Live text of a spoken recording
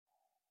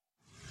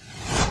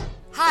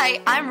Hi,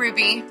 I'm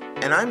Ruby.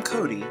 And I'm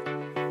Kodi.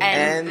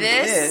 And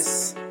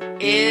this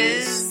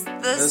is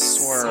The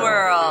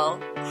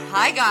Swirl.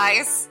 Hi,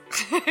 guys.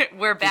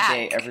 We're back. Good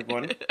day,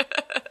 everyone.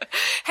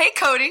 Hey,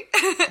 Kodi.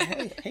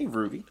 Hey,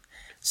 Ruby.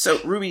 So,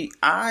 Ruby,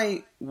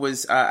 I've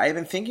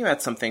been thinking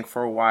about something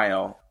for a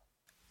while.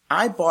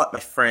 I bought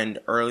my friend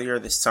earlier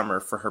this summer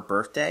for her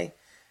birthday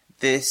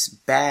this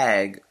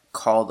bag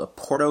called a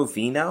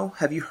Portovino.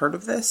 Have you heard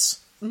of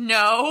this?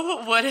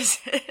 No. What is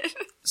it?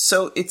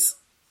 So,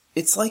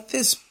 it's like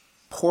this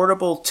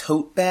portable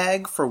tote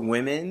bag for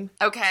women.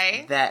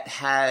 Okay. That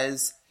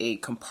has a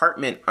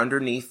compartment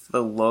underneath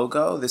the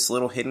logo, this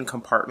little hidden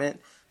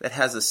compartment that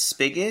has a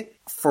spigot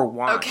for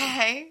wine.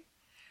 Okay.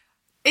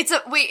 It's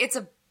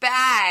a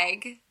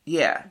bag.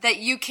 Yeah. That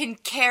you can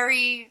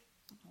carry.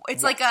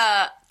 It's like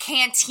a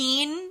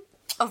canteen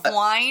of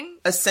wine.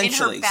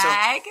 Essentially. In her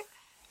bag.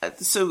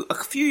 So a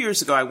few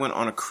years ago, I went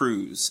on a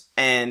cruise,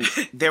 and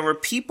there were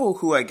people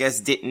who I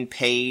guess didn't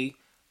pay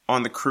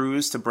on the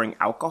cruise to bring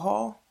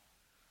alcohol.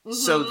 Mm-hmm.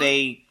 So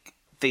they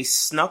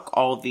snuck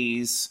all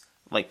these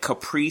like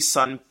Capri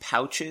Sun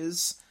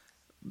pouches,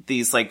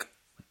 these like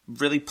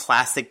really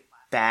plastic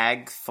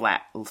bag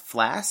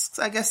flasks,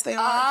 I guess they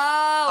are.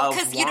 Oh,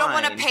 because you don't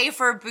want to pay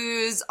for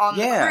booze on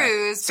the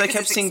cruise so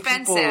because it's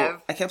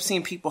expensive. I kept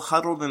seeing people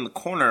huddled in the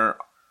corner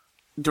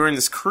during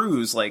this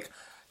cruise, like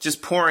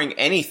just pouring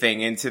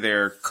anything into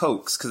their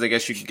Cokes, because I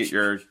guess you could get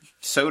your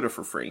soda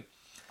for free.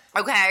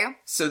 Okay.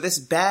 So this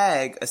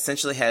bag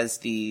essentially has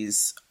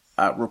these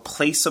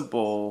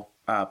replaceable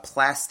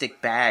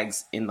plastic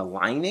bags in the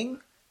lining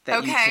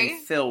that you can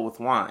fill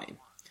with wine.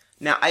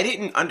 Now, I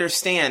didn't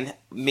understand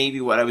maybe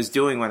what I was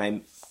doing when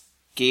I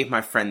gave my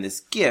friend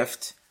this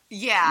gift.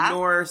 Yeah.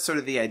 Nor sort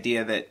of the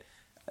idea that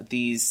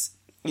these,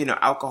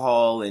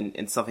 alcohol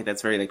and stuff like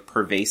that's very, like,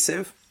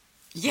 pervasive.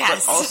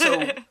 Yes.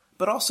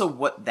 But also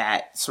what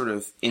that sort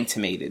of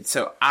intimated.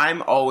 So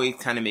I'm always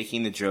kind of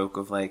making the joke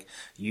of, like,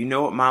 you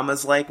know what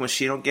mama's like when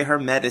she don't get her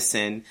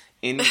medicine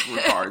in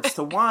regards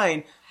to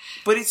wine.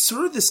 But it's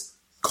sort of this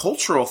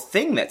cultural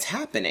thing that's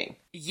happening.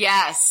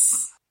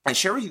 Yes. I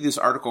share with you this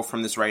article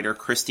from this writer,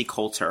 Christy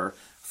Coulter,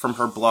 from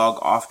her blog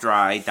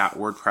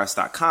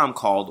offdry.wordpress.com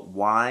called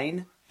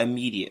Wine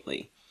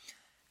Immediately.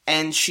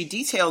 And she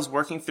details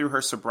working through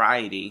her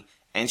sobriety,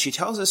 and she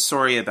tells a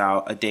story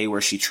about a day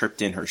where she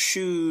tripped in her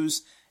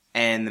shoes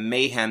and the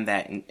mayhem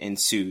that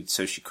ensued.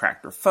 So she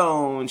cracked her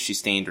phone, she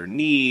stained her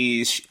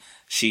knees,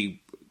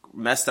 she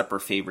messed up her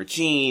favorite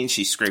jeans,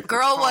 she scraped her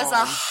Girl palm. was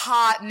a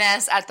hot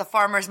mess at the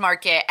farmer's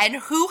market. And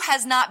who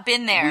has not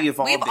been there? We've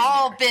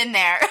all been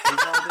there. We've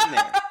all been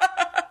there.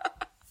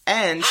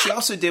 And she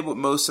also did what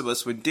most of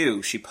us would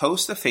do. She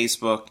posts to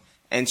Facebook,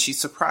 and she's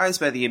surprised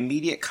by the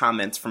immediate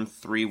comments from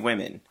 3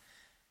 women.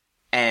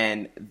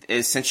 And it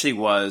essentially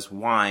was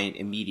wine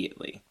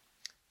immediately.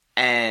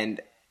 And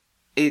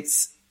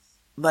it's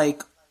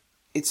like,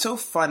 it's so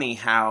funny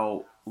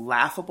how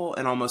laughable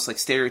and almost like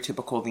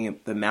stereotypical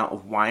the amount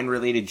of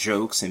wine-related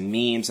jokes and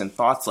memes and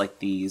thoughts like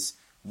these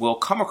will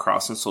come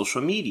across on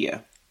social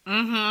media.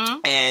 Mm-hmm.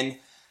 And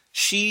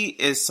she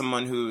is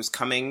someone who's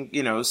coming,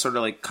 sort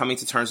of like coming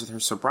to terms with her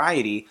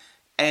sobriety,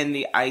 and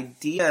the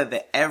idea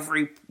that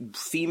every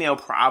female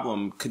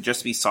problem could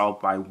just be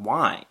solved by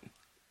wine.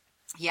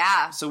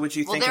 Yeah. So what do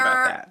you think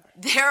about that?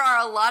 There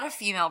are a lot of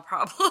female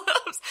problems.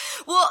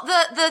 Well,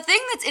 the thing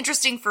that's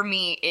interesting for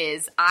me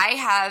is I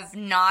have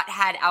not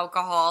had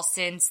alcohol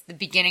since the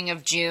beginning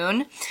of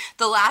June.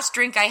 The last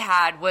drink I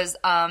had was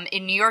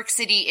in New York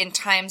City in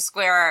Times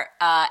Square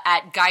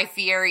at Guy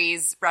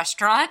Fieri's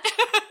restaurant.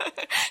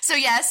 So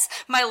yes,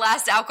 my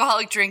last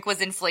alcoholic drink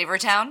was in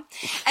Flavortown.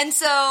 And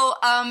so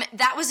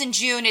that was in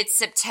June. It's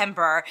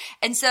September.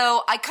 And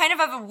so I kind of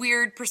have a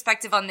weird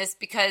perspective on this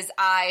because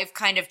I've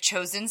kind of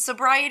chosen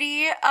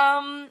sobriety.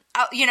 I've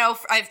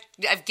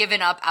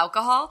given up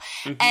alcohol.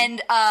 Mm-hmm.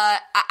 And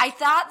I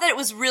thought that it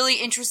was really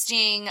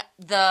interesting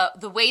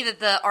the way that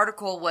the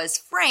article was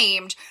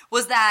framed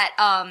was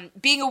that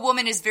being a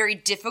woman is very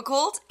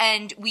difficult,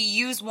 and we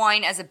use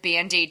wine as a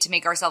Band-Aid to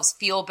make ourselves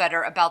feel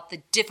better about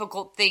the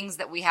difficult things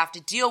that we have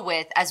to deal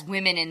with as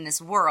women in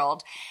this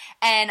world.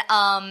 And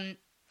I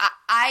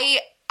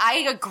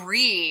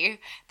agree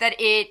that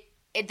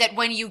that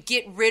when you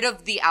get rid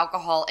of the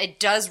alcohol, it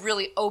does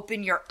really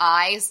open your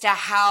eyes to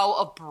how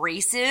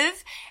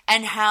abrasive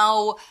and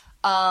how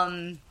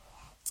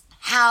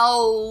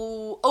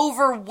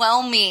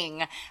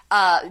overwhelming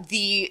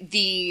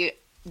the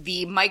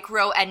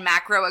micro and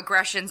macro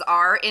aggressions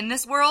are in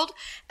this world,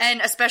 and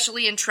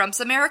especially in Trump's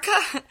America.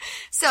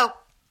 So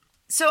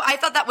I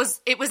thought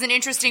it was an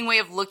interesting way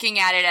of looking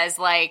at it, as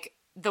like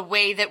the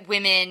way that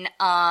women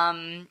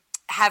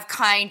have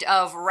kind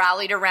of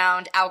rallied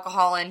around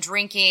alcohol and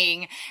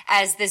drinking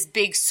as this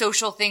big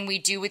social thing we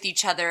do with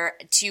each other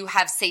to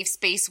have safe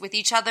space with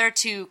each other,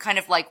 to kind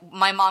of like,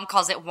 my mom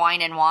calls it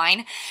wine and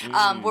wine,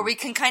 where we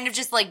can kind of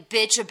just like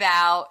bitch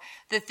about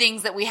the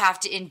things that we have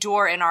to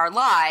endure in our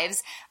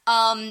lives.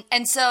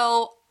 And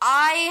so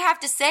I have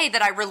to say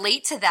that I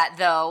relate to that,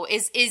 though,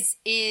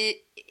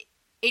 it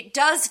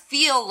does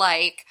feel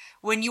like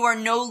when you are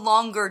no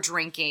longer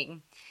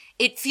drinking,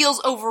 it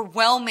feels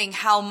overwhelming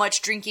how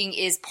much drinking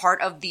is part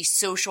of the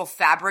social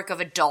fabric of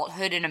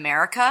adulthood in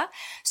America.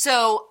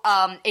 So,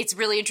 it's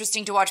really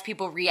interesting to watch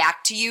people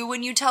react to you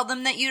when you tell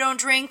them that you don't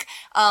drink.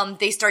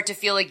 They start to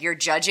feel like you're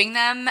judging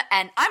them,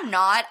 and I'm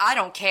not. I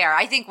don't care.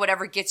 I think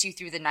whatever gets you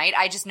through the night.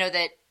 I just know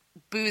that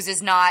booze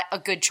is not a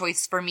good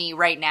choice for me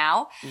right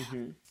now.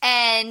 Mm-hmm.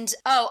 And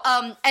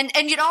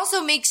it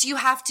also makes you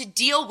have to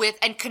deal with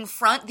and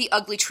confront the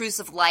ugly truths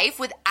of life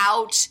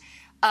without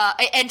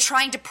and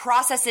trying to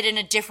process it in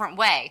a different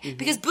way. Mm-hmm.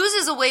 Because booze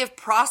is a way of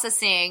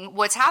processing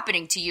what's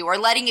happening to you or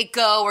letting it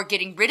go or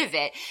getting rid of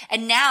it.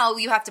 And now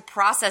you have to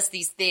process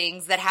these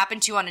things that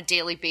happen to you on a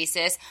daily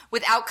basis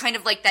without kind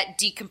of like that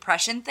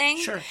decompression thing.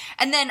 Sure.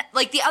 And then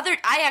like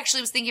I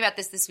actually was thinking about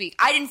this week.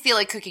 I didn't feel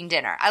like cooking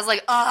dinner. I was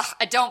like, ugh,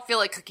 I don't feel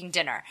like cooking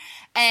dinner.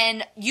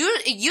 And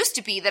it used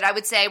to be that I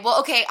would say, well,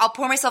 okay, I'll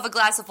pour myself a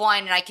glass of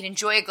wine and I can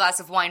enjoy a glass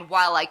of wine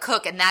while I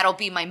cook, and that'll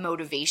be my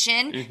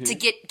motivation to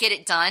get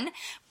it done.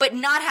 But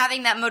not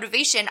having that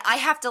motivation, I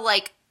have to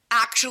like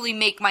actually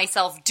make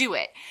myself do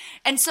it.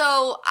 And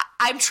so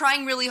I'm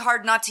trying really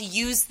hard not to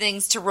use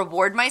things to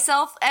reward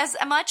myself as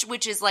much,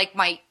 which is like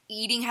my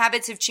eating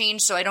habits have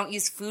changed, so I don't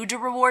use food to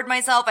reward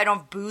myself. I don't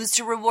have booze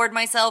to reward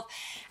myself.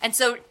 And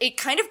so it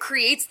kind of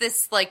creates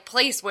this like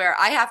place where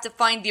I have to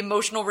find the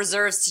emotional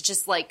reserves to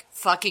just like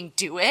fucking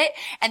do it.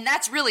 And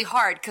that's really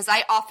hard because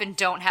I often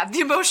don't have the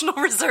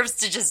emotional reserves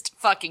to just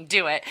fucking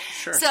do it.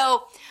 Sure.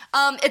 So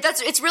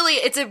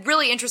it's a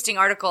really interesting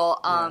article.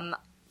 Yeah.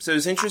 So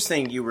it's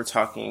interesting you were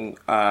talking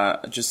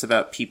just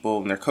about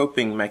people and their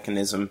coping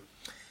mechanism.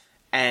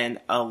 And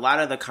a lot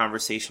of the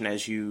conversation,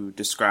 as you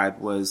described,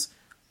 was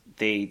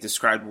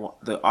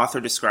the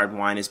author described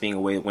wine as being a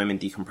way that women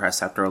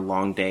decompress after a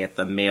long day at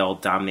the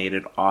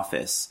male-dominated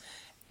office.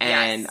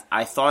 And yes.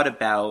 I thought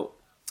about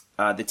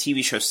the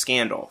TV show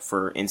Scandal,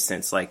 for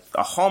instance. Like,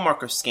 a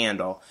hallmark of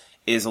Scandal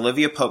is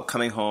Olivia Pope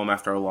coming home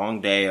after a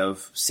long day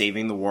of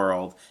saving the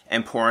world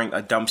and pouring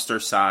a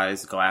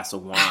dumpster-sized glass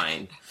of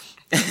wine.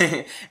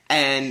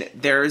 And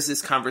there is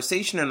this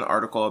conversation in the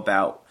article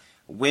about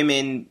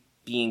women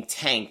being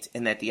tanked,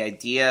 and that the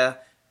idea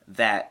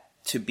that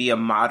to be a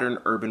modern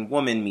urban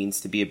woman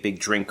means to be a big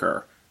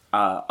drinker,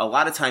 a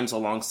lot of times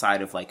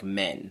alongside of like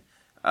men.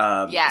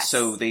 Yes.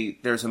 So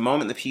there's a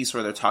moment in the piece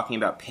where they're talking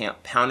about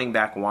pounding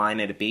back wine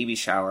at a baby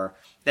shower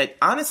that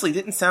honestly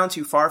didn't sound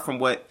too far from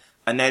what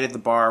a night at the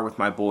bar with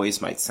my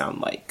boys might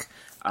sound like.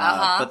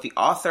 But the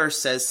author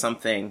says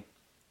something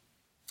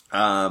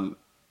along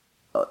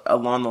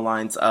the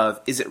lines of,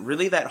 is it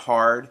really that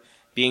hard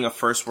being a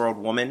first world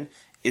woman?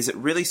 Is it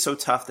really so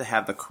tough to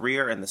have the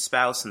career and the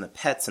spouse and the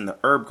pets and the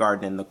herb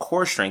garden and the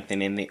core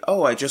strengthening and the,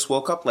 I just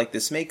woke up like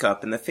this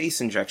makeup and the face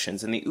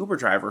injections and the Uber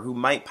driver who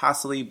might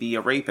possibly be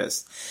a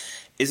rapist?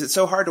 Is it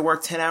so hard to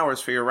work 10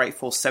 hours for your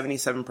rightful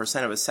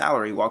 77% of a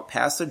salary, walk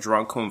past a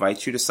drunk who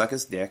invites you to suck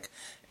his dick,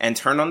 and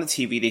turn on the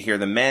TV to hear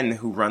the men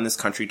who run this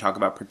country talk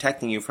about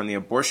protecting you from the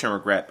abortion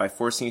regret by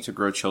forcing you to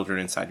grow children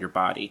inside your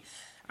body?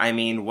 I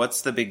mean,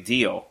 what's the big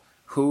deal?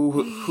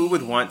 Who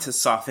would want to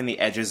soften the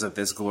edges of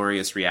this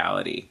glorious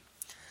reality?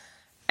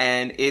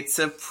 And it's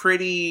a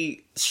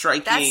pretty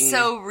striking... That's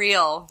so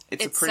real.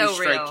 It's a pretty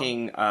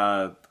striking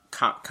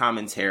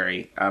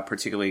commentary,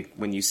 particularly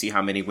when you see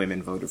how many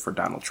women voted for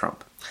Donald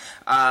Trump.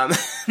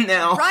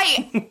 Now...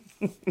 Right!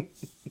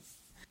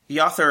 The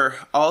author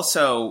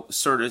also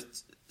sort of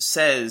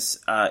says,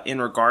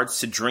 in regards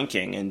to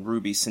drinking, and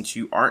Ruby, since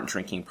you aren't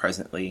drinking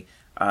presently,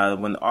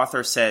 when the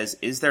author says,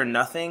 is there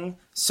nothing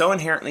so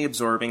inherently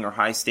absorbing or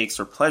high stakes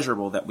or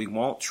pleasurable that we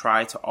won't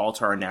try to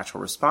alter our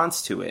natural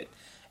response to it?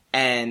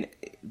 And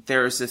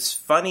there's this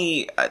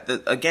funny,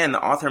 again,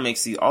 the author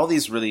makes all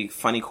these really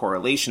funny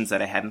correlations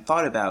that I hadn't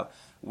thought about,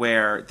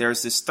 where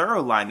there's this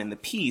thorough line in the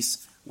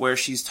piece where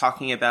she's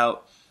talking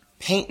about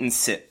paint and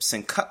sips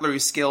and cutlery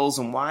skills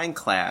and wine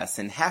class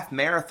and half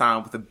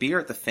marathon with a beer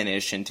at the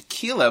finish and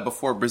tequila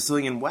before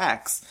Brazilian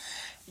wax.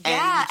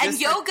 Yeah, and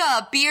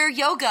yoga, beer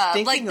yoga.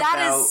 Like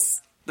that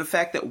is the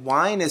fact that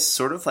wine is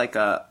sort of like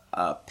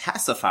a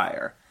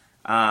pacifier.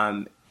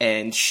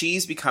 And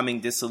she's becoming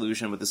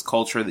disillusioned with this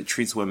culture that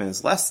treats women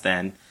as less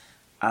than,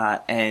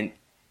 and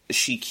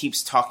she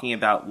keeps talking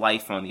about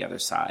life on the other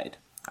side.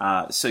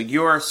 So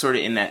you're sort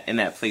of in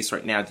that place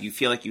right now. Do you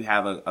feel like you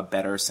have a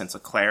better sense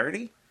of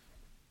clarity?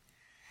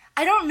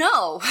 I don't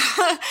know.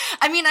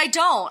 I mean, I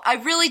don't. I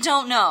really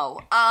don't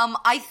know.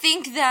 I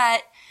think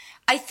that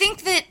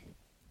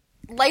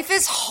life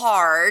is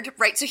hard,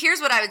 right? So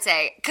here's what I would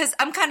say, because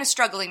I'm kind of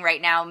struggling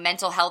right now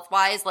mental health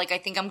wise. Like, I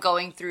think I'm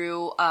going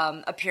through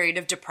a period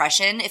of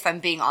depression, if I'm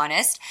being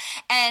honest.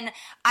 And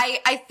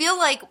I feel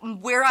like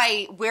where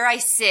I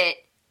sit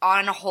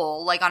on a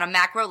whole, like on a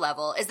macro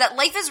level, is that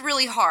life is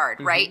really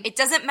hard, right? Mm-hmm. It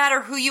doesn't matter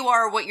who you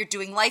are or what you're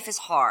doing. Life is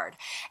hard.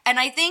 And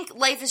I think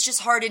life is just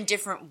hard in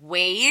different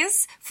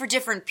ways for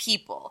different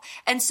people.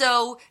 And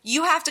so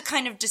you have to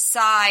kind of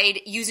decide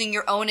using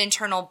your own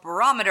internal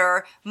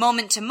barometer,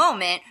 moment to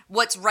moment,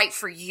 what's right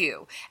for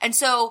you. And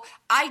so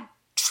I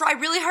try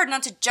really hard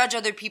not to judge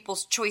other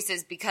people's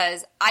choices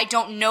because I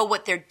don't know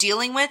what they're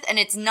dealing with, and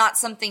it's not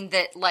something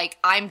that, like,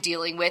 I'm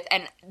dealing with,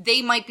 and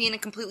they might be in a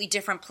completely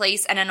different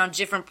place and on a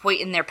different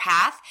point in their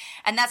path,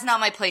 and that's not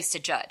my place to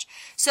judge.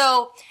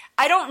 So,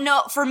 I don't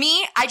know. For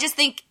me, I just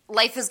think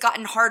life has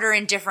gotten harder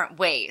in different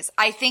ways.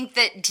 I think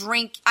that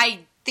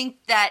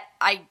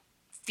I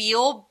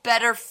feel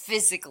better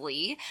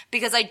physically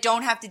because I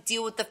don't have to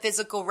deal with the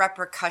physical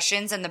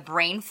repercussions and the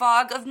brain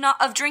fog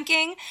of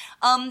drinking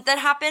that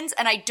happens,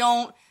 and I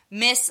don't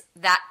miss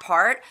that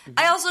part. Mm-hmm.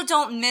 I also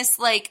don't miss,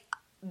 like,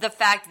 the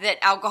fact that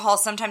alcohol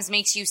sometimes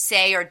makes you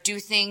say or do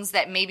things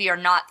that maybe are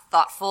not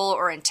thoughtful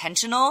or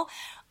intentional.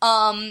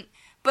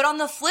 But on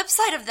the flip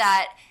side of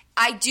that,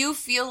 I do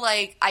feel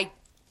like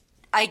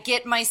I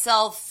get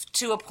myself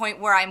to a point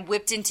where I'm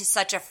whipped into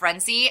such a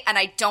frenzy and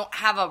I don't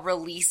have a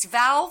release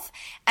valve,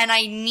 and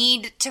I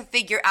need to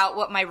figure out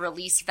what my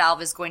release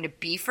valve is going to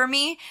be for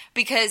me,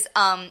 because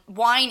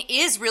wine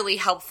is really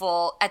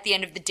helpful at the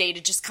end of the day to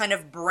just kind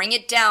of bring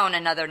it down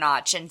another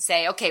notch and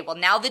say, okay, well,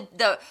 now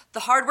the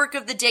hard work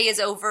of the day is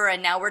over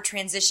and now we're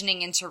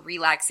transitioning into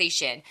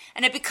relaxation,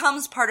 and it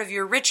becomes part of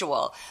your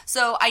ritual.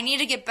 So I need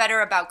to get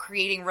better about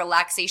creating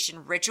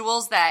relaxation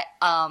rituals that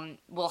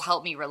will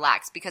help me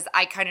relax, because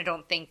I kind of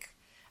don't think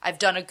I've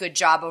done a good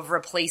job of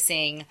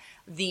replacing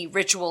the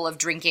ritual of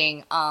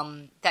drinking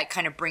that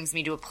kind of brings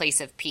me to a place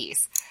of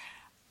peace.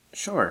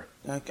 Sure.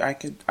 I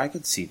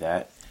could see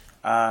that.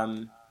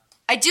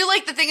 I do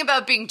like the thing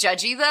about being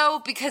judgy,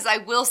 though, because I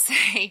will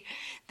say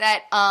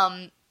that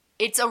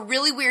it's a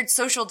really weird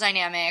social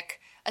dynamic,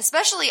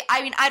 especially,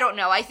 I mean, I don't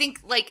know. I think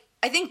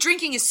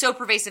drinking is so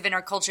pervasive in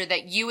our culture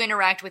that you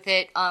interact with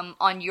it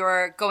on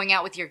your going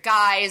out with your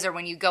guys, or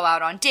when you go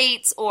out on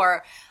dates,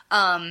 or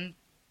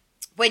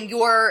when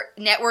you're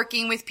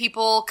networking with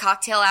people.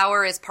 Cocktail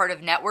hour is part of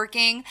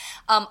networking.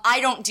 I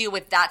don't deal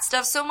with that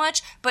stuff so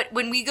much, but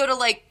when we go to,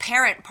 like,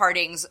 parent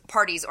parties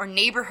or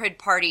neighborhood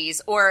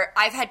parties, or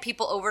I've had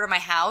people over to my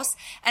house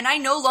and I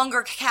no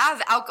longer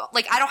have alcohol.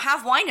 Like, I don't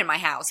have wine in my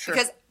house. Sure.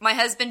 Because my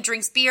husband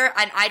drinks beer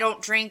and I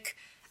don't drink.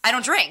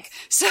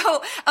 So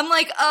I'm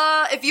like,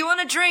 if you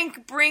want to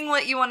drink, bring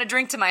what you want to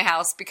drink to my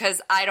house,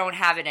 because I don't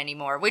have it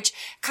anymore, which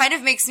kind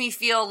of makes me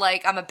feel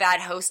like I'm a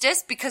bad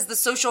hostess, because the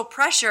social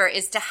pressure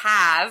is to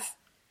have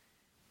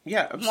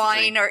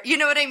wine, or, you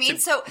know what I mean?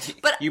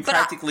 You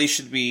practically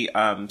should be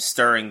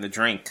stirring the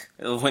drink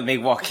when they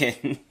walk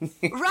in.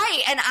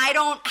 Right, and I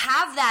don't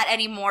have that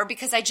anymore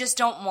because I just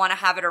don't want to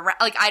have it around.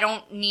 Like, I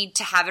don't need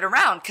to have it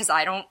around because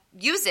I don't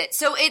use it.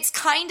 So it's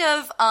kind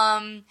of,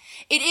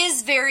 it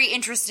is very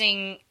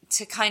interesting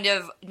to kind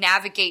of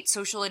navigate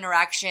social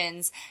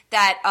interactions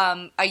that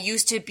I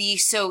used to be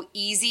so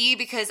easy,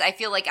 because I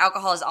feel like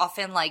alcohol is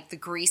often like the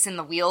grease in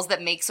the wheels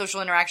that make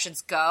social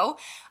interactions go,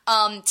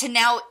 to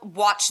now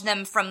watch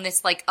them from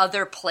this, like,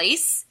 other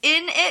place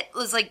in it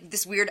was like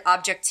this weird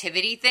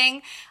objectivity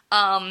thing.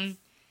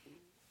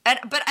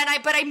 But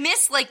I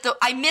miss, like,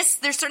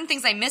 there's certain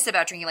things I miss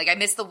about drinking. Like, I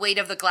miss the weight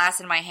of the glass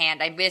in my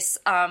hand. I miss,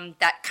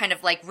 that kind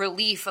of, like,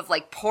 relief of,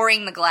 like,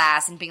 pouring the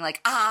glass and being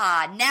like,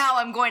 now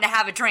I'm going to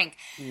have a drink.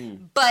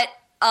 But,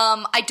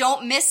 I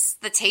don't miss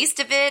the taste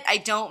of it. I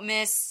don't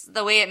miss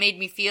the way it made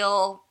me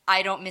feel.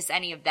 I don't miss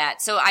any of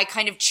that. So I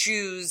kind of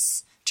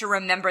choose to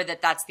remember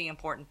that that's the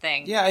important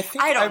thing. Yeah,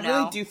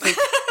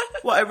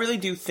 I really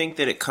do think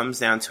that it comes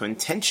down to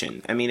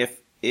intention. I mean,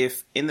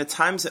 if in the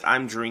times that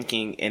I'm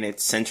drinking and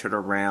it's centered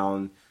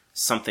around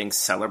something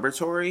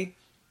celebratory,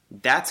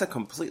 that's a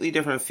completely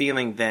different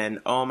feeling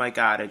than, oh my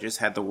God, I just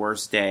had the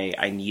worst day,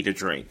 I need a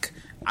drink.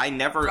 I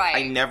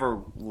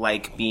never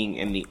like being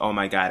in the, oh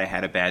my God, I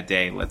had a bad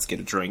day, let's get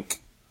a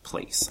drink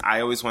place.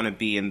 I always want to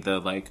be in the,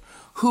 like,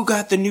 who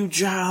got the new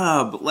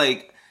job?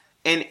 Like,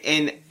 and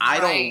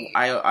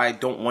I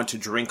don't want to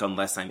drink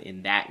unless I'm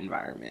in that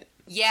environment.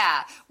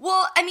 Yeah.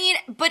 Well, I mean,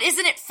 but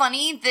isn't it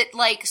funny that,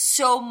 like,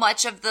 so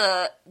much of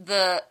well,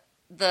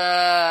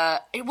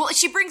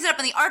 she brings it up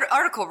in the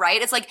article,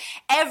 right? It's like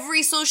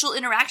every social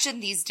interaction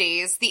these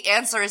days, the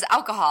answer is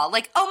alcohol.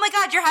 Like, oh my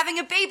God, you're having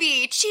a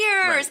baby.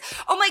 Cheers. Right.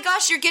 Oh my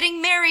gosh, you're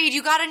getting married.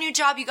 You got a new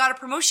job. You got a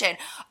promotion.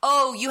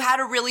 Oh, you had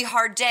a really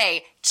hard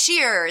day.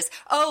 Cheers.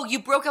 Oh, you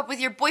broke up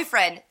with your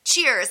boyfriend.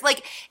 Cheers.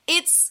 Like,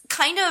 it's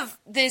kind of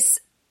this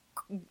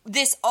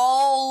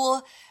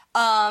all...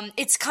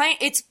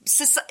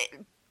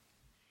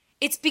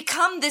 it's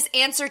become this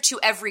answer to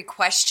every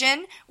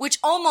question, which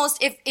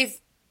almost, if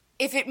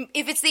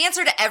it's the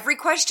answer to every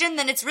question,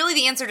 then it's really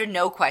the answer to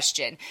no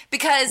question,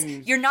 because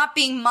you're not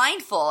being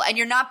mindful and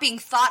you're not being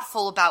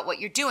thoughtful about what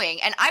you're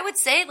doing. And I would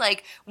say,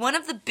 like, one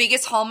of the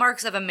biggest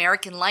hallmarks of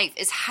American life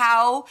is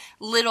how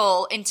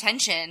little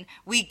intention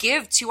we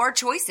give to our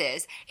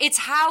choices. It's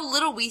how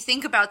little we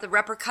think about the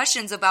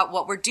repercussions about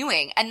what we're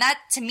doing. And that,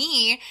 to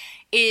me,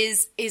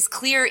 is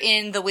clear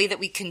in the way that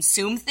we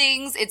consume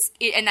things.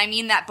 And I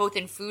mean that both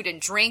in food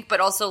and drink, but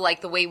also, like,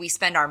 the way we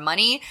spend our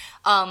money.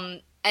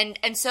 And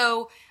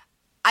so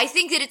I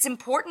think that it's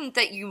important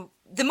that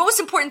the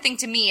most important thing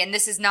to me, and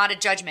this is not a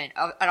judgment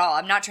at all,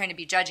 I'm not trying to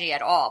be judgy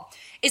at all,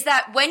 is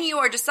that when you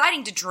are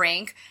deciding to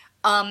drink,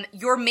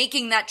 you're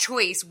making that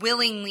choice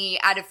willingly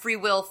out of free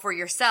will for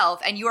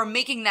yourself, and you're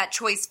making that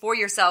choice for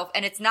yourself,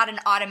 and it's not an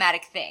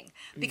automatic thing.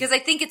 Because I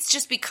think it's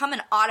just become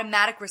an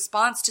automatic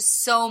response to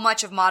so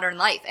much of modern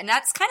life, and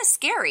that's kind of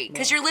scary,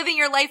 because you're living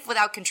your life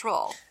without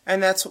control.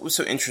 And that's what was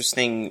so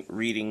interesting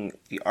reading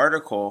the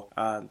article,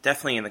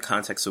 definitely in the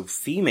context of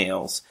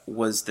females,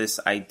 was this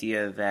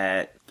idea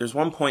that there's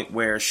one point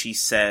where she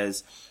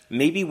says,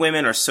 maybe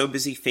women are so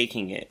busy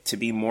faking it to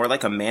be more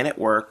like a man at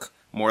work,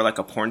 more like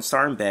a porn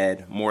star in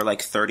bed, more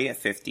like 30 at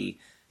 50,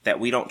 that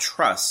we don't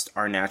trust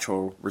our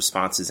natural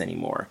responses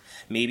anymore.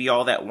 Maybe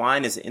all that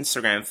wine is an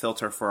Instagram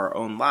filter for our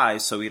own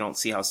lives so we don't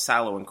see how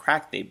sallow and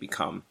cracked they've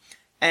become.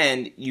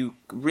 And you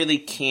really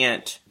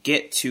can't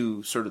get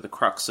to sort of the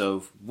crux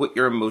of what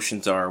your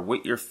emotions are,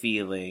 what you're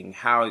feeling,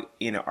 how,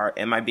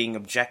 am I being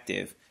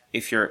objective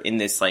if you're in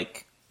this,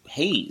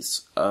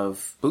 haze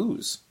of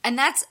booze. And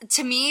that's,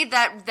 to me,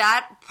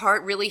 that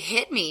part really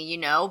hit me,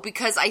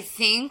 because I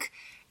think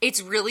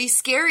it's really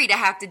scary to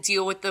have to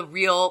deal with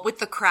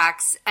the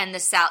cracks and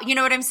the you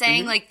know what I'm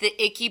saying? Mm-hmm.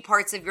 The icky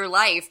parts of your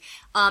life,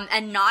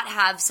 and not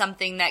have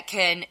something that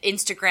can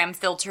Instagram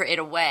filter it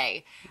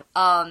away.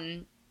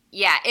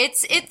 Yeah,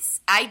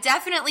 I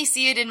definitely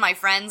see it in my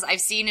friends.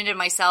 I've seen it in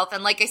myself.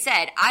 And like I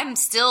said, I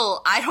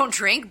don't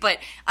drink, but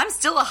I'm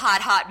still a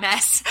hot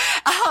mess.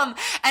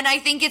 And I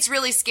think it's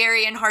really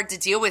scary and hard to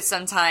deal with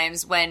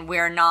sometimes when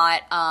we're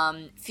not,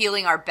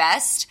 feeling our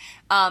best,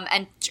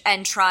 and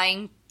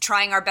trying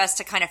our best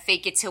to kind of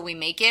fake it till we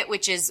make it,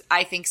 which is,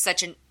 I think,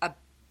 such a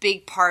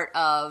big part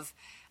of,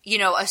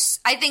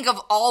 I think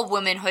of all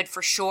womanhood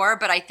for sure,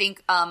 but I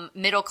think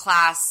middle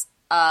class,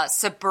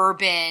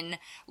 suburban,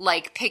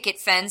 picket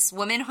fence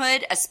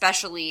womanhood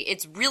especially,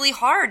 it's really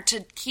hard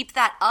to keep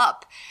that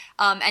up,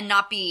 and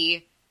not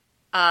be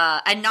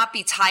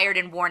tired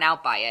and worn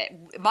out by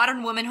it.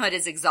 Modern womanhood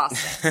is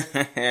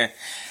exhausting.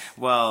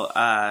 Well,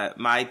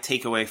 my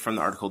takeaway from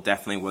the article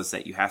definitely was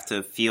that you have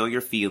to feel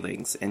your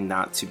feelings and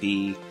not to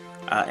be,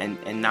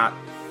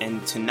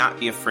 and to not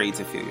be afraid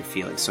to feel your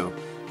feelings. So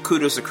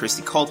kudos to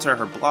Christy Coulter.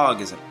 Her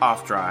blog is at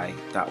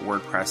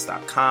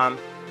offdry.wordpress.com.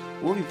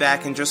 We'll be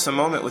back in just a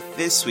moment with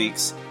this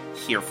week's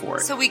Here For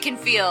It. So we can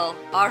feel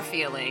our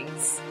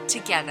feelings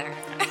together.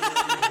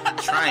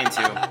 Trying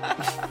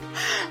to.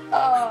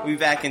 We'll be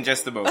back in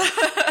just a moment.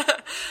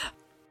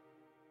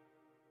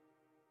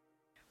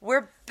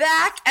 We're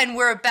back, and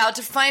we're about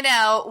to find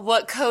out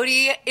what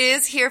Kodi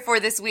is here for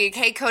this week.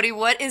 Hey, Kodi,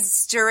 what is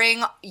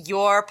stirring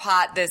your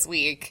pot this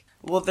week?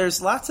 Well,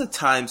 there's lots of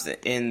times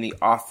in the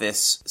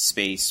office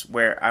space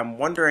where I'm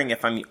wondering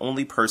if I'm the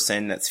only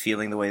person that's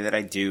feeling the way that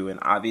I do. And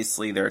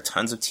obviously there are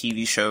tons of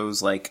TV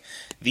shows like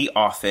The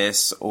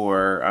Office,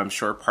 or I'm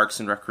sure Parks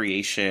and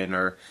Recreation,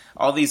 or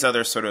all these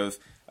other sort of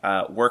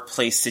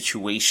workplace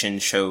situation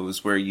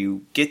shows where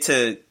you get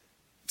to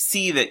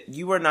see that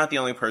you are not the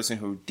only person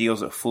who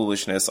deals with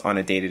foolishness on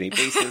a day-to-day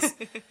basis.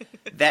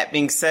 That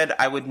being said,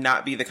 I would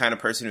not be the kind of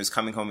person who's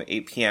coming home at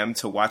 8 p.m.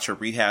 to watch a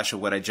rehash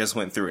of what I just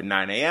went through at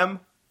 9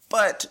 a.m.,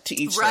 but to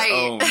each their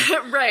own.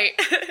 Right.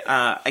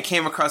 I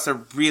came across a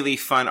really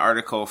fun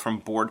article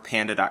from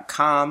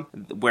boredpanda.com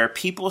where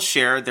people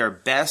share their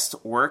best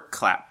work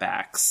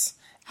clapbacks,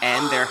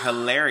 and they're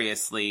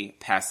hilariously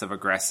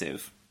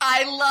passive-aggressive.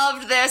 I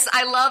love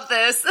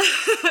this.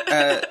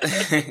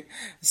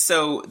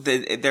 So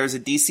there's a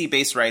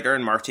DC-based writer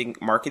and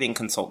marketing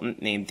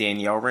consultant named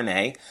Danielle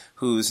Renee,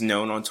 who's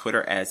known on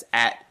Twitter as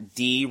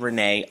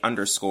 @DRenee_,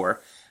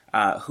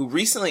 who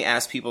recently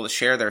asked people to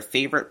share their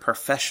favorite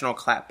professional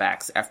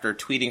clapbacks after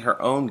tweeting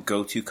her own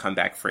go-to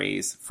comeback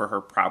phrase for her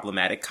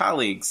problematic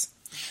colleagues.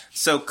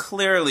 So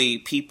clearly,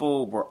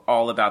 people were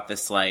all about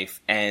this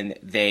life, and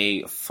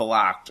they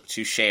flocked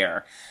to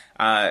share.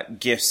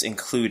 Gifts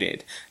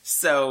included.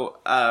 So,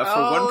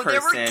 for one person...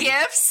 there were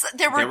gifts?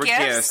 There were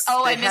gifts?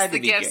 Oh, I missed the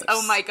gifts.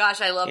 Oh my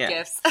gosh, I love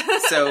gifts.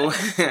 So,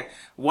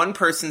 one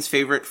person's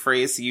favorite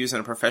phrase to use in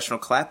a professional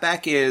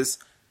clapback is,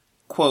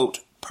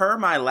 quote, "Per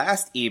my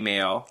last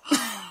email..."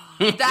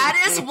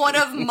 That is one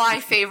of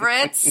my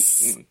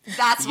favorites.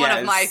 That's one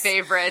of my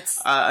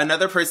favorites.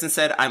 Another person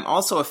said, "I'm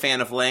also a fan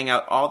of laying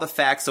out all the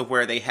facts of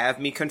where they have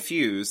me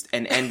confused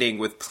and ending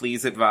with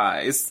please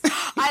advise."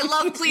 I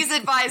love please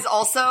advise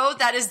also.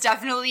 That is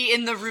definitely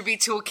in the Ruby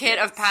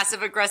toolkit of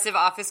passive-aggressive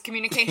office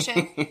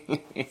communication.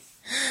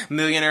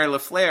 Millionaire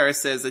LaFleur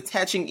says,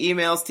 "Attaching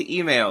emails to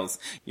emails.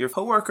 Your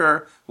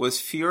coworker was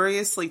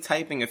furiously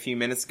typing a few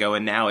minutes ago,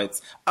 and now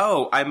it's,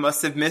 oh, I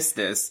must have missed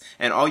this.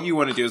 And all you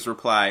want to do is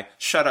reply,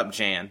 shut up,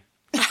 Jan."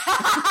 Could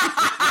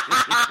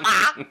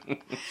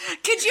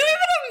you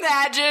even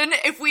imagine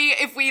if we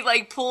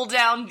pull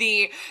down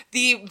the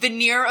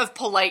veneer of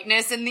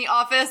politeness in the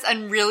office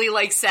and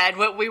really said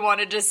what we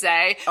wanted to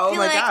say? Oh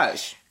my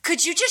gosh.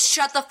 Could you just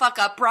shut the fuck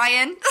up,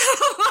 Brian?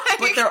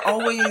 But they're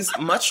always,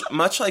 much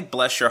like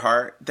Bless Your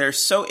Heart, they're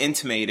so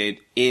intimated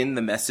in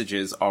the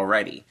messages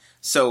already.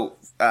 So,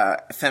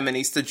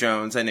 Feminista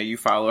Jones, I know you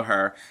follow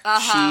her,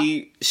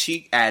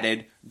 she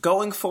added,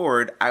 "Going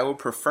forward, I would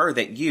prefer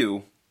that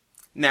you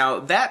Now,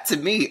 that to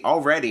me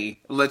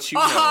already lets you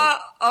know.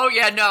 Oh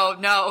yeah,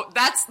 no.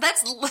 That's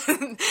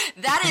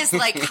that is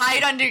like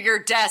hide under your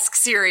desk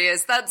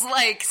serious. That's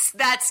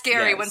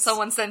scary Yes. when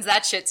someone sends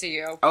that shit to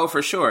you. Oh,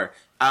 for sure.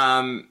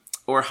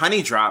 Or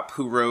Honey Drop,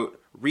 who wrote,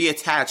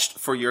 reattached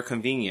for your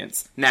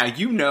convenience. Now,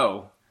 you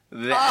know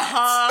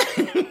that.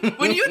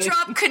 When you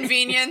drop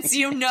convenience,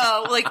 you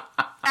know, like,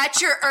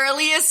 at your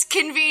earliest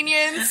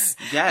convenience.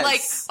 Yes.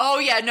 Like, oh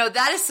yeah, no,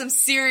 that is some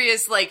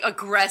serious, like,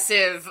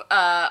 aggressive,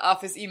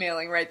 office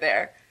emailing right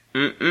there.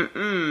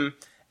 And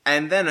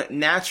then,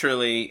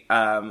 naturally,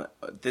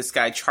 this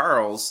guy,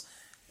 Charles,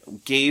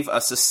 gave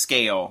us a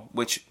scale,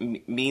 which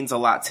means a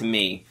lot to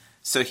me.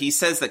 So he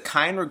says that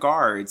kind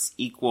regards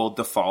equal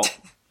default.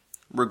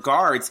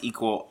 Regards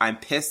equal I'm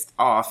pissed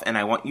off and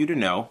I want you to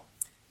know.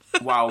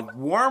 While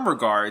warm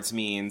regards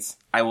means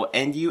I will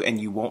end you and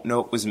you won't know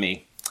it was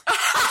me.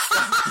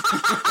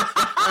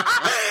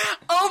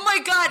 Oh my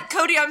god,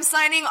 Kodi, I'm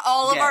signing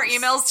all of our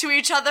emails to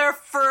each other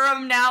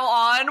from now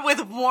on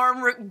with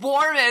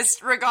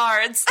warmest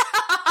regards.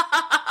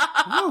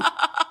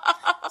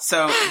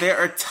 So there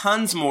are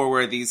tons more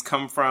where these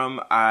come from.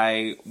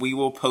 We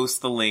will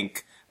post the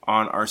link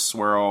on our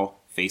Swirl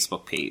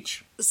Facebook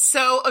page.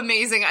 So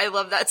amazing. I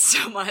love that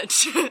so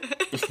much.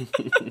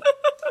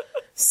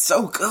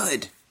 So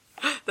good.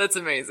 That's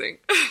amazing.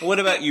 What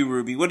about you,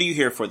 Ruby? What are you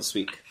here for this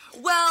week?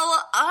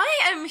 Well, I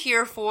am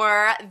here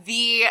for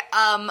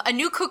a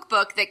new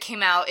cookbook that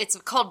came out. It's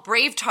called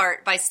Brave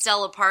Tart by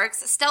Stella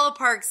Parks. Stella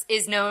Parks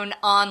is known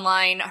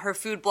online. Her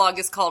food blog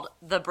is called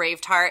The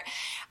Brave Tart.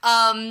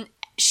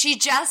 She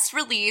just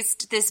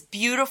released this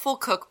beautiful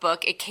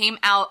cookbook. It came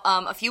out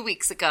a few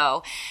weeks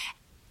ago.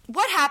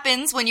 What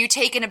happens when you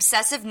take an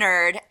obsessive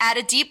nerd, add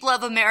a deep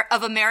love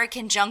of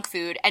American junk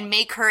food, and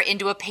make her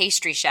into a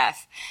pastry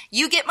chef?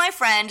 You get my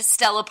friend,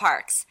 Stella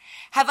Parks.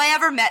 Have I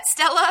ever met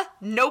Stella?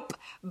 Nope.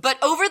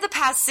 But over the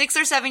past 6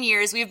 or 7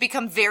 years, we have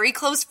become very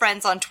close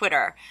friends on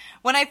Twitter.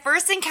 When I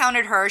first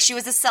encountered her, she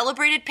was a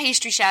celebrated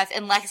pastry chef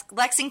in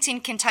Lexington,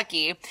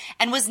 Kentucky,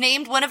 and was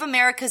named one of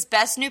America's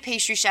best new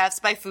pastry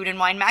chefs by Food and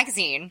Wine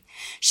magazine.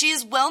 She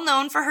is well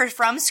known for her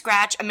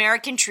from-scratch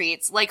American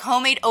treats like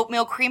homemade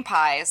oatmeal cream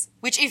pies,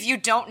 which, if you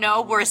don't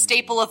know, were a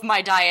staple of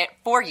my diet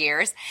for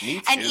years. Me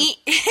too. And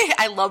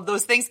I love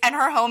those things, and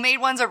her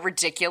homemade ones are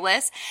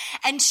ridiculous.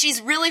 And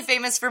she's really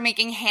famous for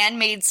making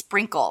handmade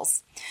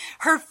sprinkles.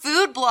 Her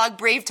food blog,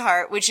 Brave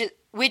Tart, which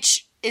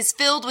is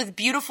filled with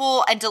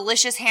beautiful and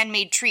delicious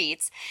handmade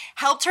treats,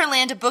 helped her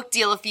land a book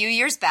deal a few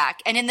years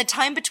back, and in the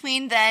time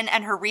between then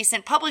and her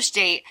recent published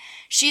date,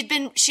 she's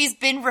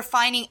been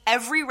refining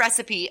every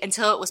recipe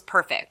until it was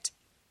perfect.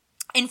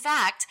 In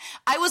fact,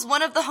 I was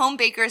one of the home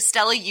bakers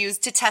Stella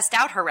used to test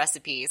out her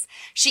recipes.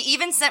 She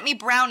even sent me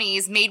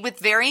brownies made with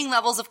varying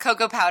levels of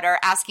cocoa powder,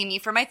 asking me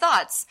for my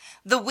thoughts.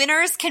 The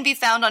winners can be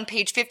found on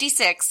page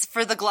 56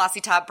 for the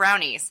glossy top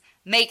brownies.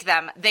 Make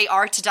them. They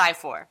are to die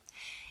for.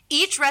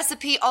 Each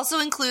recipe also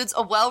includes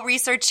a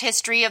well-researched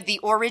history of the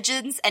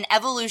origins and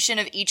evolution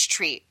of each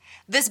treat.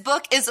 This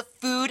book is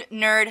food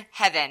nerd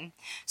heaven.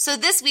 So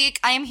this week,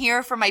 I am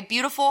here for my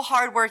beautiful,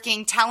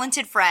 hardworking,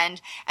 talented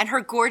friend and her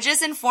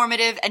gorgeous,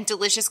 informative, and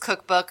delicious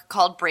cookbook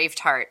called Brave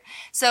Tart.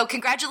 So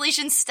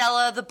congratulations,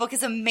 Stella. The book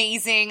is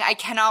amazing. I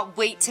cannot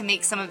wait to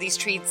make some of these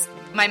treats.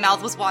 My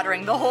mouth was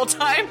watering the whole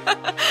time.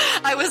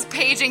 I was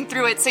paging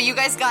through it, so you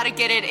guys gotta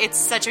get it. It's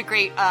such a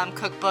great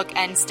cookbook,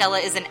 and Stella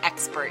is an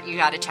expert. You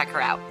gotta check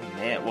her out.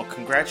 Man, well,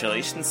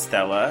 congratulations,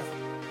 Stella.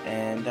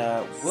 And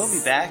we'll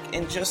be back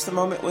in just a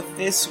moment with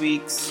this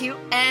week's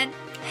Q&A.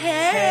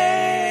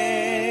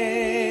 Hey!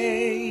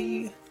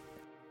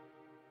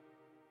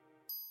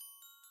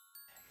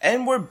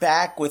 And we're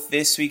back with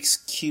this week's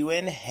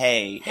Q&A.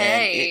 Hey.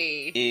 And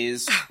it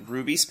is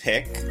Ruby's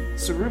pick.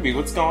 So, Ruby,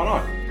 what's going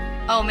on?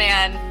 Oh,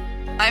 man.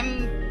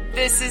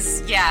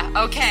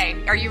 Okay.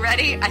 Are you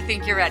ready? I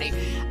think you're ready.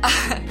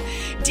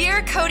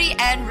 Dear Kodi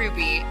and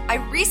Ruby, I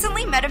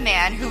recently met a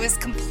man who is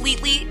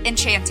completely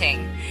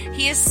enchanting.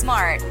 He is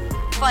smart,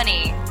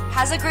 funny,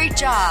 has a great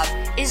job,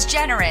 is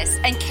generous,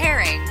 and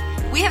caring.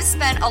 We have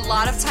spent a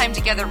lot of time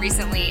together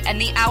recently,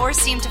 and the hours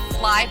seem to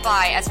fly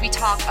by as we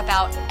talk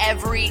about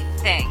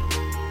everything.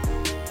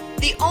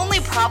 The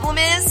only problem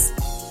is,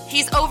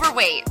 he's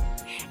overweight,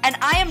 and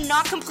I am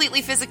not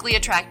completely physically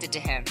attracted to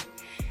him.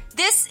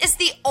 This is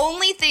the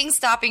only thing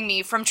stopping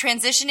me from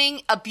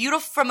transitioning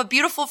from a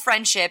beautiful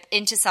friendship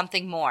into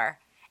something more.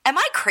 Am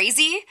I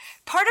crazy?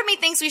 Part of me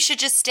thinks we should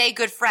just stay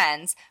good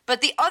friends, but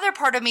the other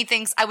part of me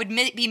thinks I would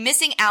be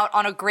missing out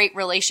on a great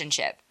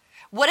relationship.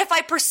 What if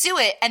I pursue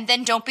it and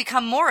then don't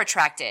become more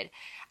attracted?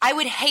 I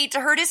would hate to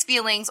hurt his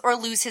feelings or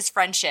lose his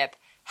friendship.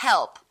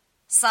 Help.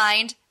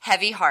 Signed,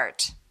 Heavy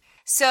Heart.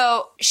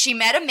 So she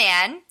met a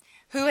man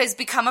who has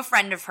become a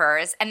friend of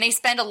hers, and they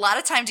spend a lot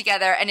of time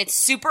together, and it's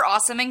super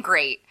awesome and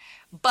great.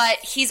 But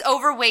he's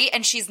overweight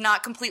and she's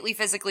not completely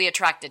physically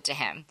attracted to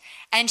him.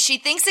 And she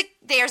thinks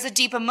there's a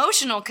deep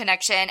emotional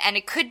connection and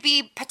it could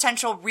be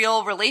potential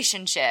real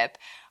relationship,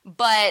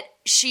 but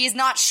she's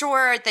not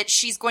sure that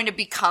she's going to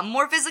become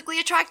more physically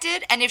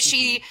attracted. And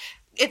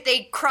if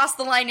they cross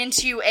the line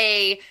into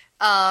a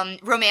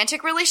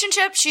romantic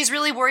relationship. She's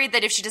really worried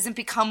that if she doesn't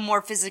become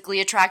more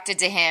physically attracted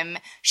to him,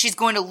 she's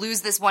going to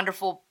lose this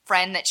wonderful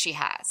friend that she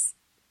has.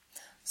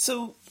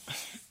 So,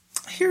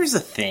 here's the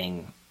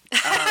thing.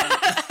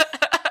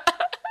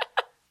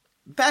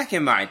 Back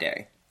in my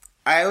day,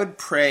 I would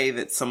pray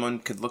that someone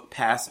could look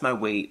past my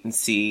weight and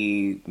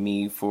see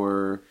me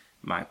for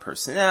my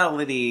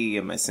personality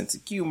and my sense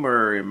of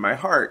humor and my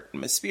heart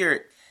and my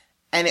spirit.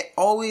 And it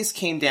always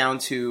came down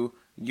to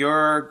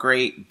your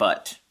great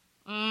butt.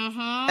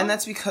 Mm-hmm. And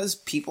that's because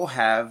people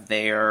have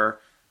their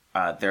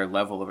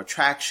level of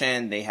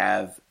attraction. They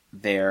have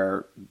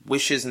their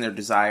wishes and their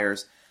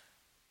desires.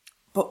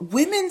 But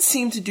women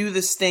seem to do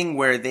this thing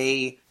where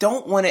they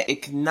don't want to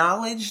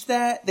acknowledge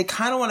that. They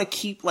kind of want to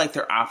keep, like,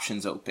 their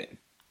options open.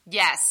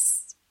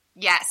 Yes.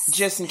 Yes.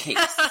 Just in case.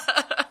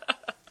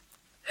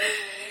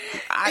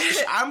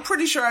 I'm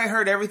pretty sure I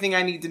heard everything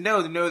I need to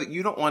know that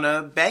you don't want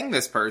to bang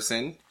this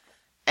person.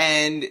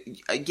 And,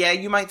 yeah,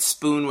 you might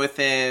spoon with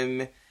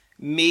him.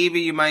 Maybe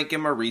you might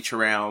give him a reach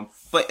around.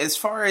 But as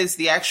far as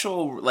the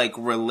actual, like,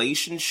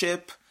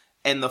 relationship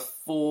and the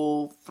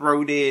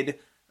full-throated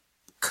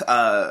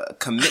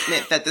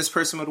commitment that this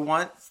person would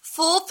want.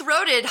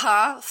 Full-throated,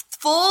 huh?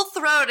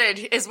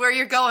 Full-throated is where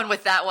you're going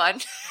with that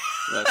one.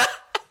 Look,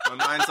 my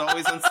mind's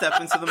always on step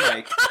into the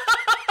mic.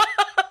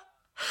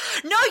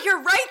 No,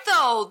 you're right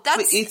though.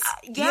 That's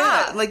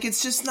yeah. Like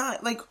it's just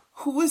not like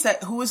who is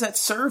that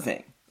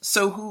serving?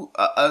 So who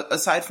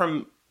aside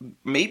from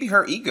maybe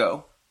her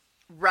ego,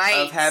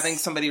 right, of having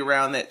somebody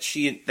around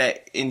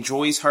that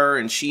enjoys her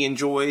and she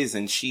enjoys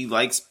and she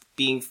likes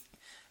being,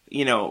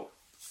 you know,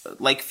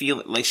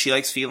 she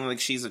likes feeling like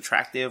she's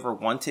attractive or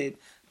wanted,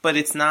 but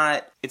it's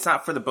not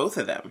for the both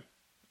of them.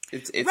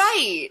 It's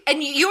right.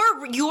 And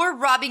you're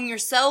robbing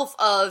yourself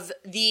of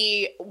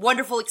the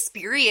wonderful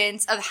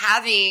experience of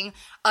having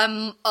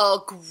a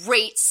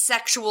great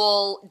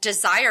sexual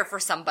desire for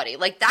somebody.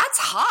 Like that's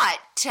hot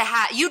to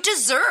have. You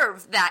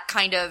deserve that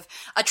kind of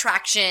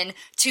attraction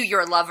to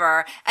your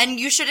lover, and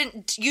you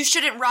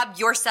shouldn't rob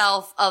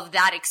yourself of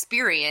that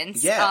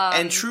experience. Yeah,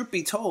 and truth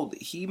be told,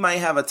 he might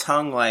have a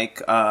tongue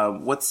like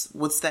what's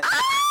that?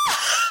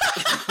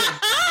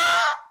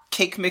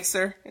 Cake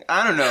mixer?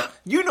 I don't know.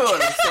 You know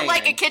what I'm saying.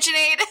 Like a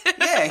KitchenAid?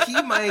 Yeah,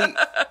 he might.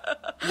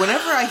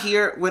 Whenever I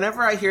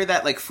hear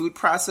that like food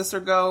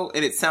processor go,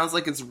 and it sounds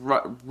like it's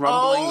rumbling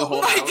the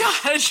whole house. Oh my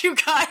gosh, you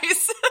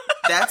guys.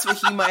 That's what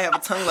he might have a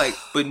tongue like,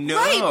 but no.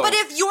 Right, but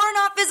if you're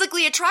not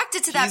physically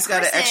attracted to that person... He's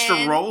got an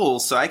extra roll,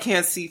 so I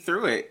can't see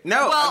through it.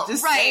 No, well, I'm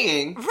just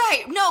saying.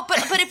 Right, no, but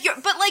if you're...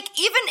 But like,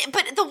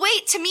 but the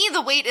weight, to me,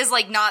 the weight is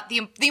like not...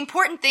 The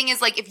important thing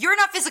is like, if you're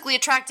not physically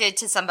attracted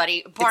to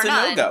somebody, bar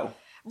none... It's a no-go.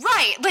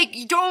 Right, like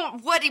you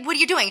don't, what are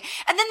you doing?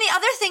 And then the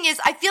other thing is,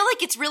 I feel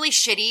like it's really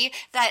shitty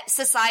that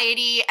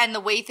society and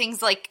the way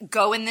things like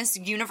go in this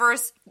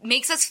universe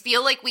makes us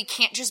feel like we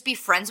can't just be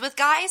friends with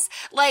guys.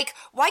 Like,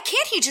 why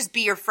can't he just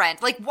be your friend?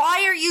 Like,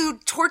 why are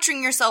you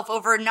torturing yourself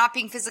over not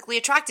being physically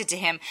attracted to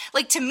him?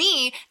 Like, to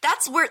me,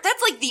 that's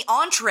like the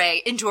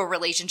entree into a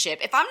relationship.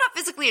 If I'm not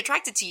physically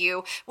attracted to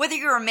you, whether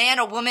you're a man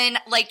or woman,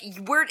 like,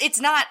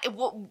 it's not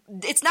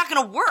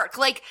gonna work.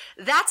 Like,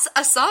 that's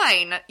a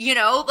sign, you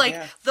know? Like,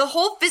 yeah. The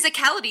whole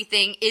physicality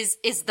thing is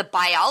the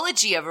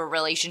biology of a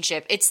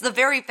relationship. It's the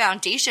very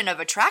foundation of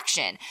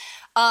attraction.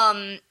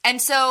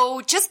 And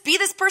so just be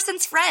this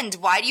person's friend.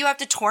 Why do you have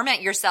to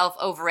torment yourself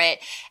over it?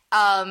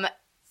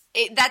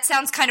 That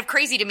sounds kind of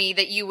crazy to me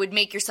that you would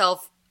make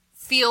yourself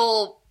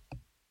feel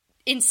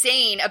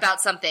insane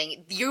about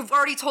something. You've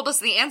already told us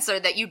the answer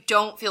that you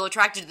don't feel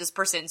attracted to this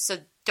person, so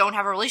don't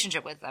have a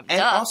relationship with them.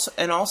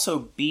 And also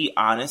be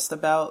honest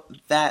about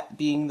that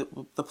being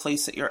the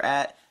place that you're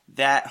at.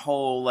 That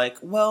whole, like,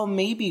 well,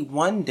 maybe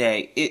one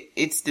day,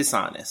 it's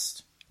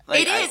dishonest.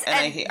 Like, it is.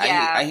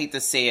 I hate to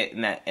say it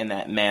in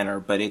that manner,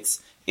 but it's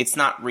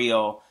not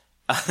real.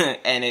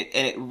 and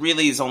it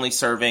really is only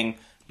serving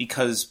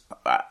because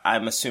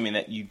I'm assuming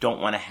that you don't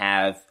want to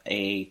have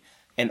an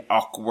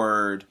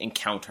awkward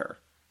encounter.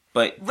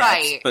 But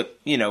right. But,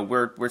 you know,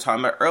 we're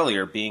talking about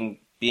earlier, being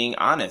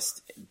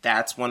honest.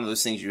 That's one of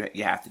those things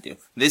you have to do.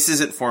 This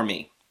isn't for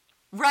me.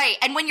 Right,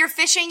 and when you're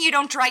fishing, you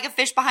don't drag a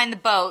fish behind the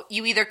boat.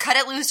 You either cut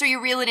it loose or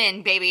you reel it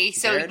in, baby.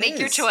 So make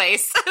your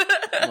choice.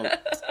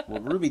 well,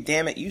 Ruby,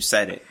 damn it, you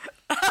said it.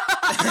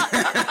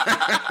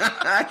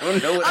 I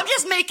don't know. I'm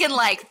just making,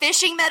 like,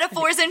 fishing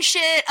metaphors and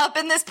shit up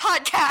in this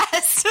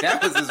podcast.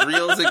 That was as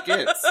real as it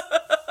gets.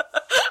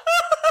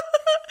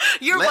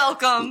 You're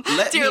welcome,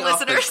 dear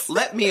listeners.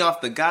 Let me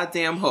off the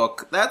goddamn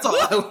hook. That's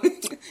all.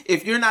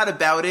 If you're not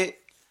about it,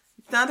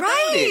 not about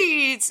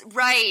it.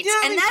 Right.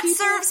 And that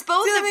serves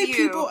both of you.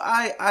 People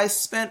I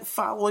spent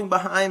following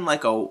behind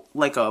like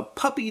a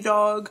puppy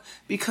dog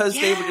because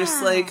they were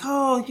just like,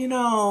 oh, you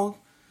know,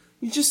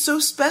 you're just so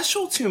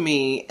special to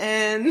me,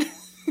 and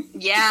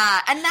yeah,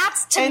 and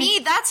to me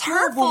that's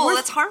hurtful.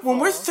 That's harmful. When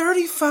we're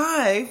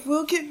 35,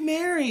 we'll get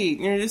married.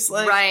 And you're just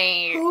like,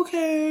 right,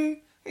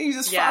 okay. And you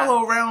just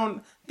follow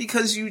around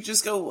because you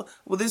just go,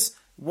 well,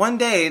 one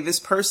day this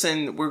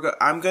person,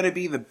 I'm going to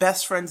be the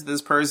best friends of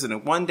this person,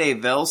 and one day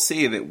they'll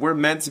see that we're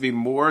meant to be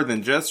more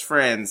than just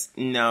friends.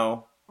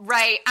 No.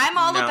 Right. I'm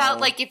all about,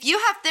 like, if you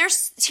have,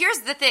 here's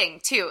the thing,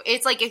 too.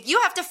 It's like, if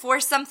you have to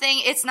force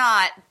something, it's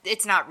not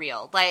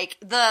real. Like,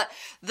 the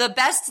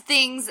best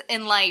things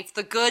in life,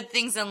 the good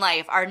things in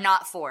life are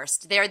not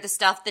forced. They're the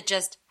stuff that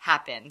just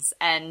happens.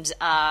 And,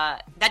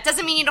 that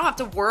doesn't mean you don't have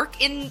to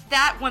work in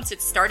that once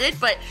it's started,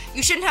 but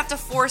you shouldn't have to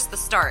force the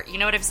start. You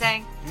know what I'm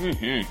saying?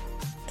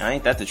 Mm-hmm.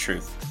 Ain't that the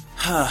truth?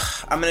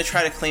 I'm going to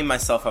try to clean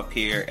myself up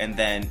here, and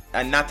then,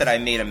 not that I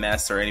made a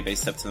mess or anybody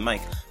stepped to the mic,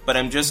 but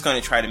I'm just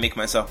going to try to make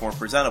myself more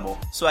presentable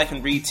so I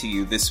can read to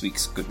you this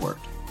week's good word.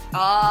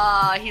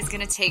 Ah, he's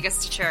going to take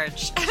us to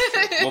church.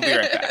 We'll be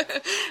right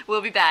back.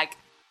 We'll be back.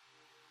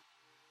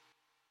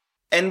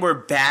 And we're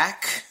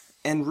back,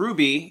 and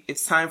Ruby,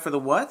 it's time for the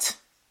what?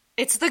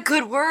 It's the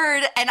good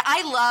word, and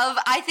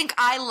I think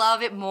I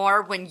love it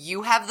more when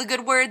you have the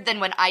good word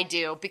than when I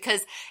do,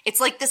 because it's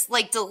like this,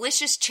 like,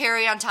 delicious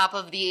cherry on top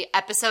of the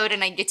episode,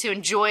 and I get to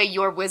enjoy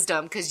your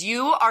wisdom, because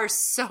you are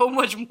so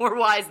much more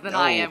wise than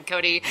I am,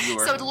 Kodi.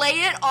 So lay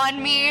it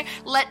on me.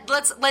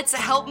 Let's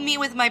help me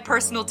with my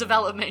personal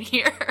development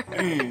here.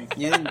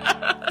 You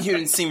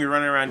didn't see me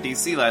running around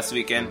DC last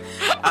weekend.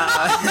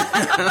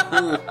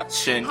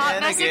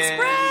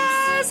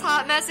 Shenanigans.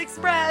 Hot Mess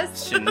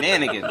Express.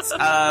 Shenanigans.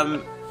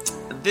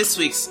 This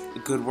week's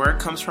good word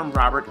comes from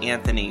Robert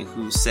Anthony,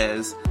 who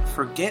says,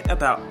 "Forget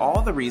about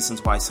all the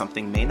reasons why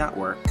something may not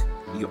work.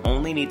 You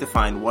only need to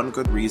find one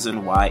good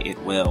reason why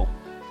it will."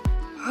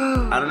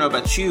 I don't know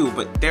about you,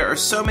 but there are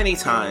so many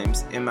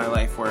times in my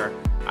life where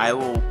I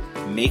will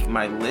make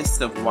my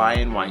list of why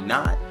and why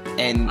not,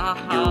 and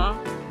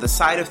the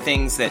side of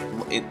things that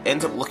it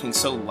ends up looking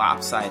so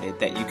lopsided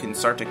that you can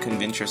start to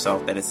convince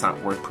yourself that it's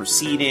not worth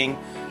proceeding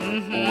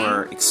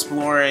or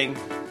exploring.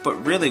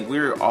 But really,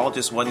 we're all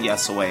just one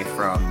yes away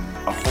from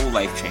a whole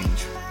life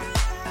change.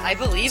 I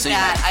believe so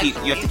that.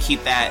 You have to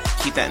keep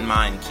that in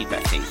mind, and keep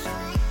that faith.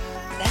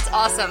 That's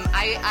awesome.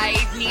 I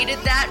needed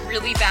that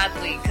really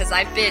badly, because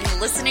I've been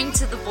listening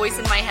to the voice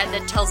in my head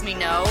that tells me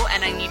no,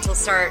 and I need to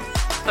start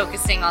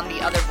focusing on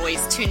the other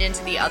voice, tune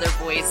into the other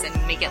voice, and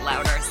make it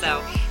louder.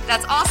 So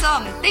that's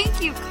awesome.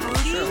 Thank you,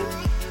 Kodi. Sure.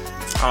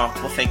 Oh,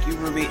 well, thank you,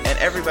 Ruby. And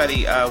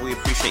everybody, we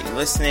appreciate you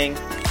listening.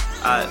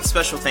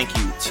 Special thank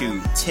you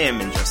to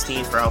Tim and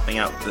Justine for helping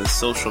out with the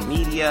social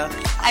media.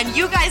 And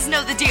you guys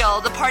know the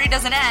deal. The party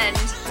doesn't end.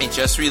 It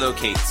just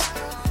relocates.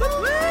 Woo!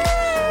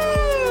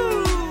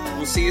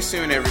 We'll see you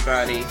soon,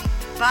 everybody.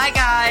 Bye,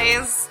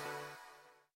 guys.